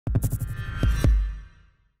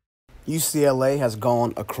UCLA has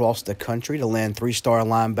gone across the country to land three-star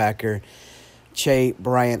linebacker Choe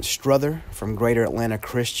Bryant-Strother from Greater Atlanta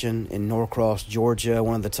Christian in Norcross, Georgia,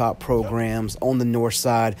 one of the top programs on the north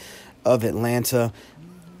side of Atlanta.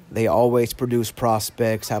 They always produce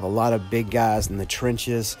prospects, have a lot of big guys in the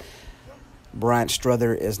trenches.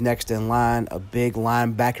 Bryant-Strother is next in line, a big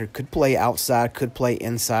linebacker, could play outside, could play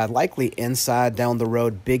inside, likely inside down the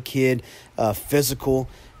road. Big kid, physical,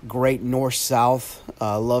 great north-south,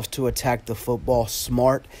 loves to attack the football,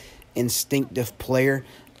 smart, instinctive player.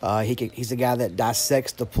 He's a guy that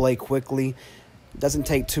dissects the play quickly, doesn't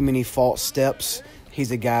take too many false steps.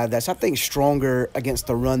 He's a guy that's, I think, stronger against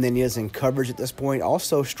the run than he is in coverage at this point.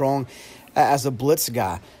 Also strong as a blitz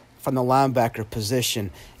guy from the linebacker position.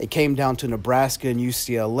 It came down to Nebraska and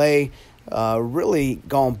UCLA. Really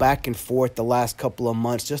gone back and forth the last couple of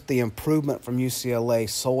months. Just the improvement from UCLA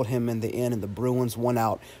sold him in the end, and the Bruins won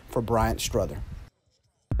out for Bryant-Strother.